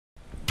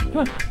Come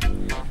on.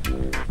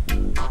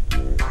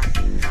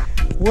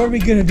 What are we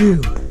gonna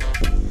do?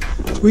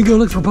 We go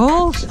look for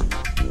balls?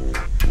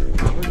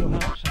 We're gonna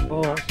hunt some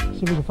balls.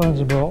 See if we can find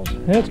some balls.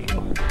 Let's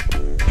go.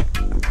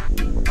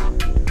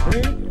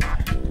 There we go.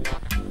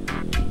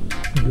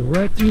 Go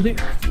right through there.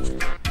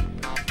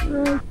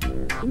 Right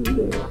through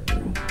there.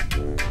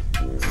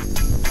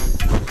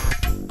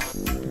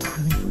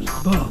 Looking for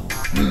some balls.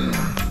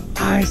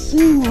 I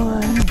see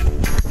one.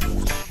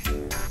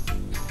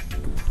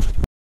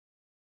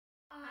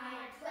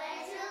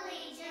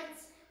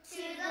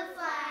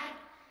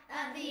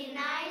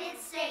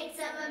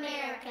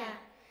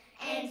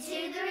 And to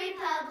the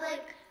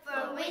republic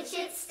for which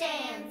it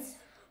stands,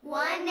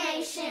 one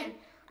nation,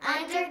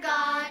 under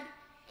God,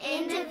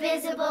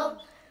 indivisible,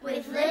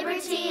 with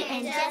liberty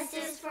and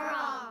justice for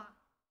all.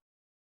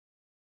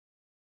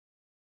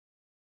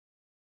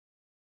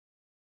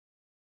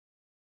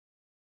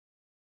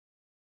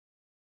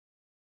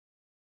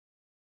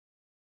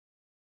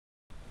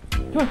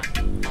 Come on.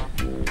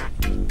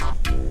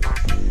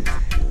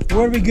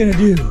 What are we gonna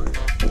do?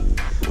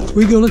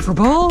 We go look for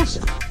balls?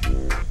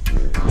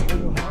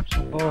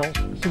 Balls.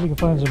 Let's see if we can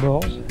find some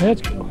balls.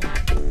 Let's go.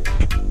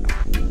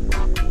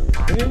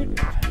 There we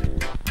go.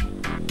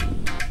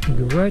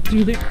 Go right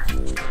through there.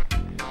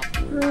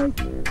 Right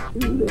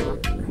through there.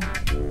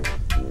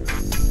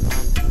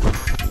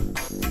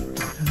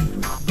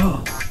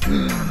 Ball.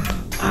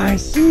 I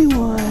see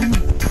one.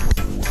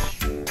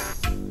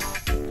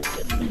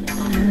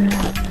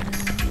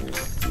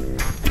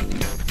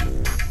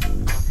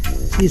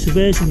 See,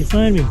 Sebastian, you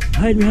find me.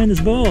 Hide behind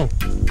this ball.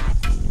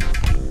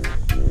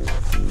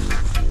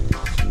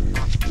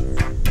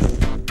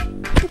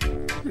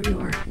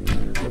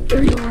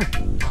 There you are.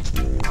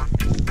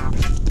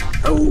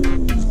 Oh,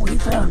 he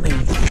found me.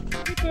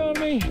 He found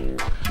me.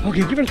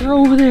 Okay, give it a throw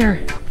over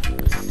there.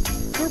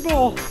 Your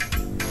ball.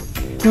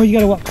 No, you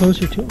gotta walk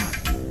closer to him.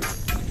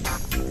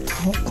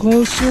 Walk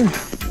closer.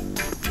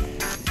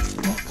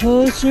 Walk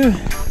closer.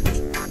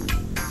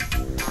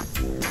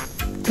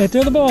 Okay,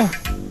 throw the ball.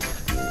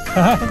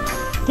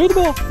 Throw the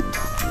ball.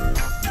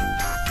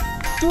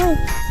 Throw.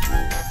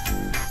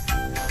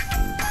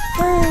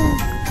 Oh.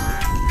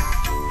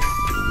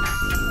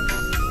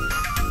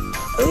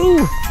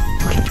 Ooh!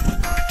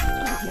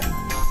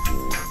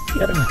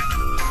 Get him.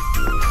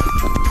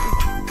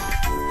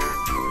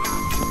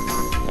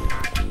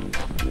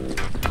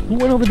 He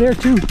went over there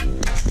too.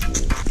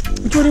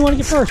 Which one do you want to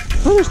get first?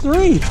 Oh, there's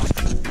three.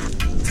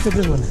 Let's get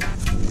this one.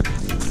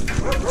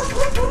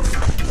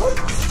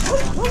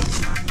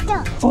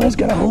 Oh, that's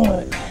got a hole in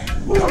it.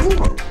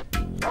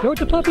 Throw it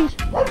to puppies.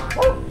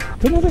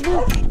 Come over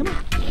here. Come on.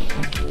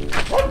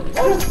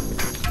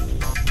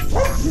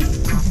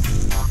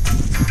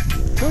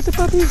 Throw it to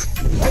puppies.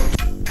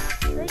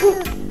 Right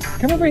here.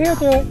 Come over here,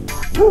 throw it.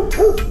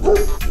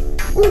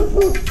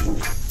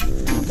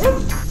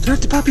 Throw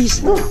it to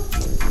puppies.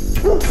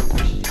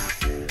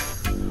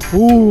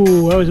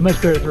 Ooh, that was a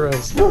much better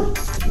throws.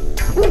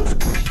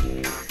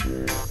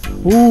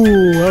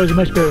 Ooh, that was a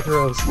much better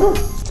throws.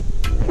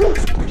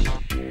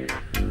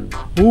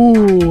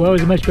 Ooh, that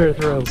was a much better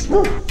throws.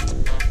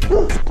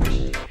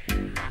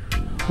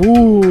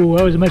 Ooh,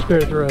 that was a much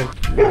better throw.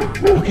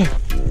 Okay.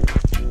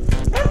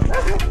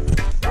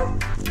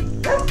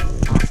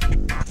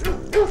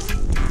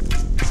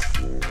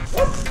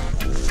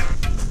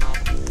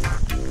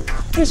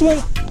 This one.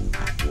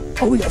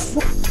 Oh, we got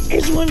four.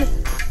 This one.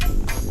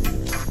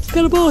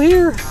 Got a ball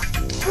here.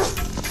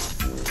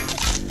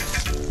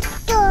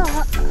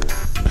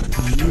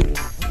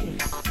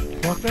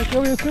 Walk back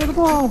over here, throw the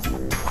ball.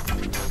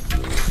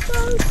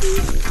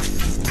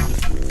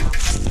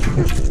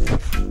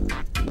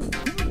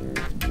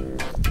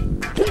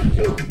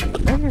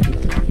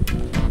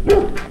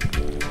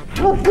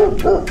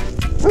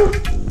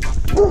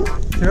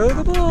 Throw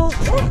the ball.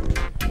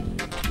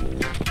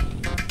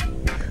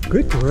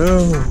 Good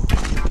throw.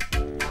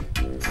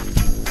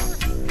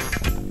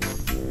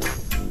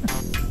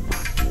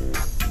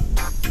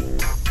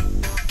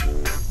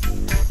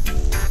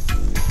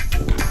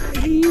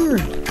 Here.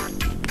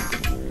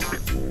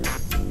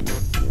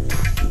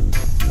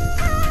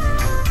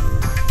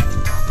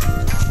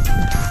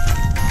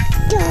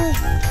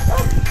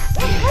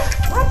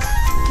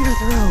 Give it a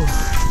throw.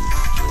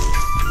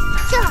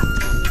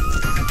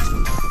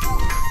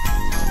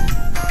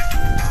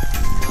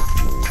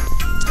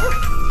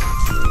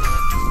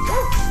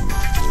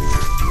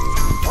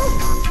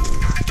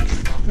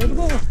 Throw the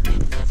ball.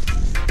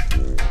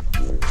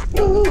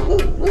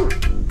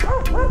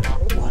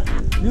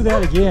 Do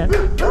that again.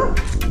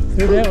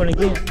 Do that one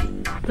again.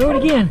 Throw it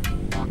again.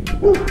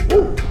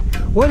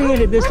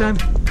 One-handed this time.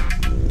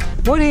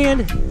 One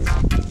hand.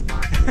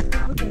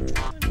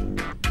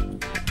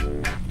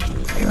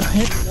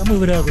 Okay. I'll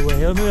move it out of the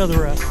way. I'll move it out of the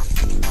route.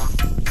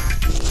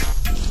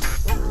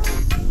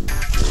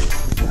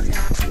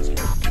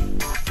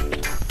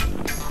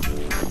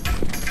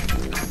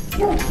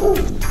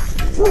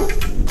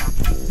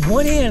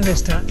 One hand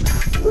this time.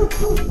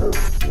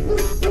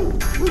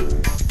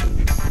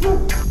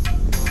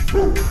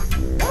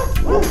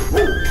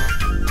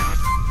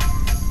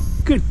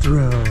 Good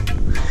throw.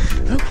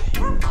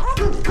 Okay.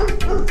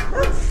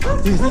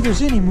 Do you think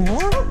there's any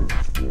more?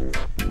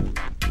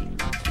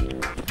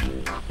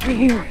 Right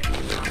here.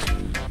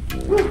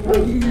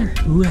 Right here.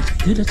 Ooh, that's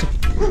good.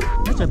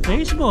 That's a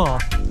baseball.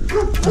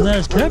 And that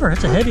is cover.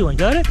 That's a heavy one.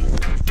 Got it?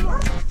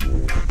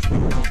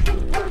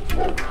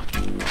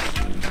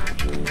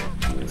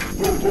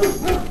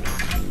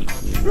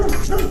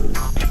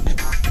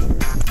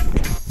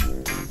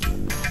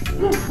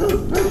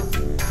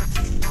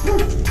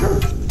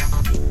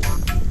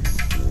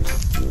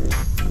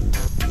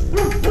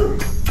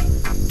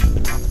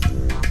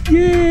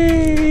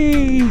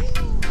 Yay!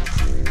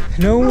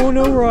 No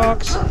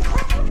rocks. Alright,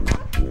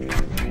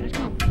 let's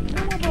go.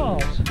 No more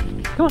balls.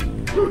 Come on.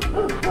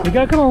 We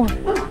gotta come over.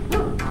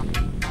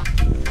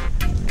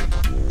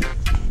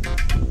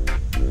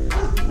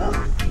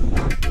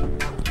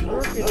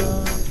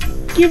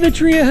 Give the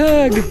tree a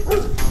hug.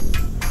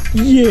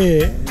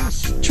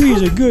 Yes,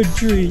 tree's a good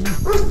tree.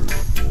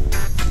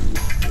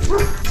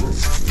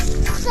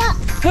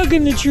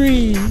 Hugging the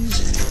trees.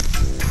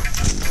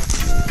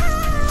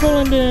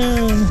 Falling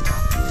down.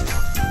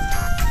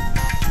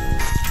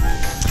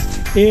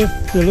 If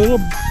the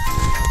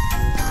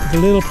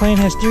little plant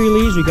has 3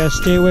 leaves, we gotta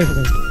stay away from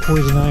this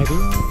poison ivy.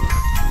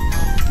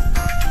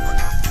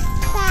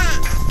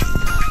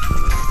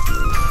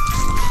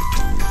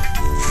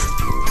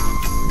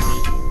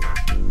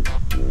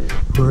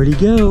 Where'd he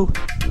go?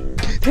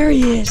 There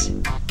he is.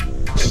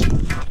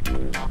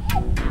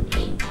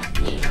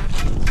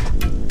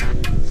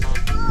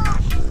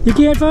 You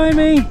can't find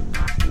me.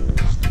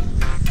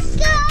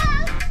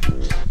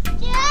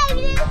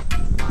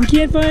 You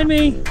can't find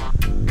me.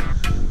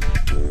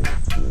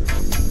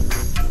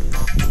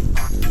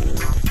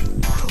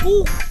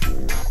 Ooh.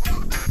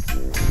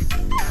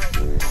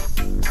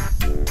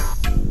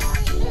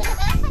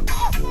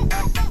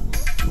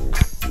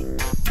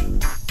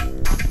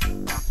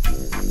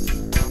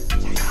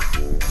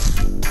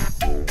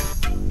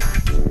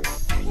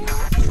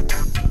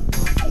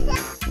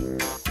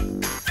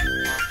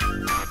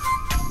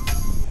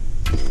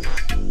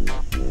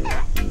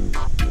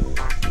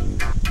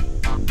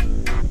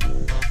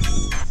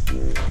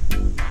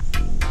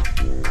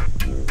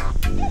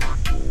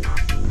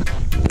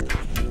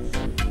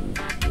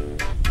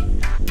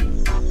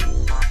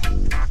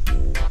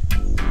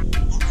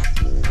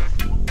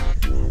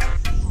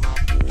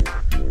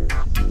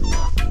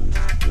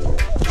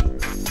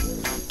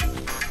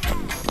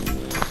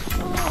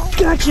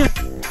 Gotcha!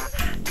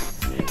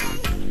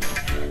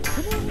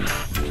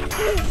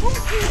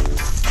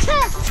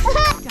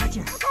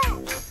 Gotcha!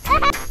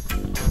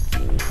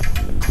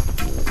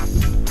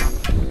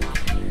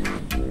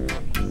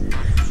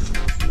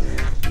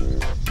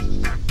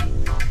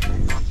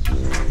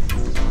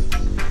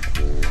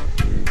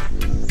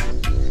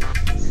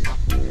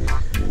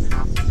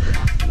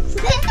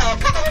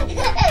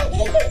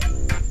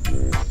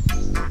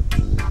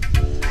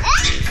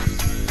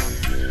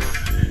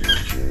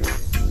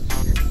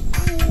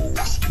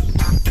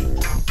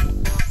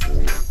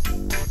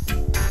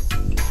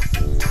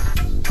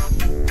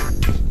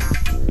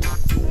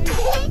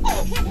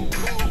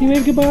 Can you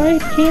wave goodbye,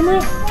 camera?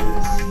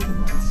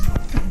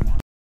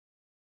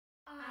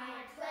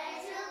 I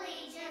pledge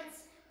allegiance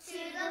to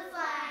the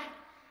flag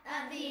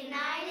of the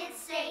United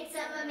States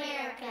of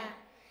America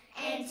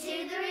and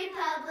to the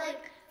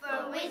republic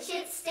for which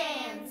it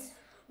stands,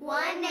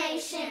 one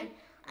nation,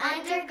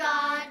 under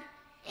God,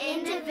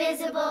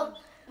 indivisible,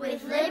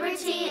 with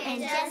liberty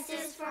and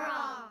justice for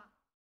all.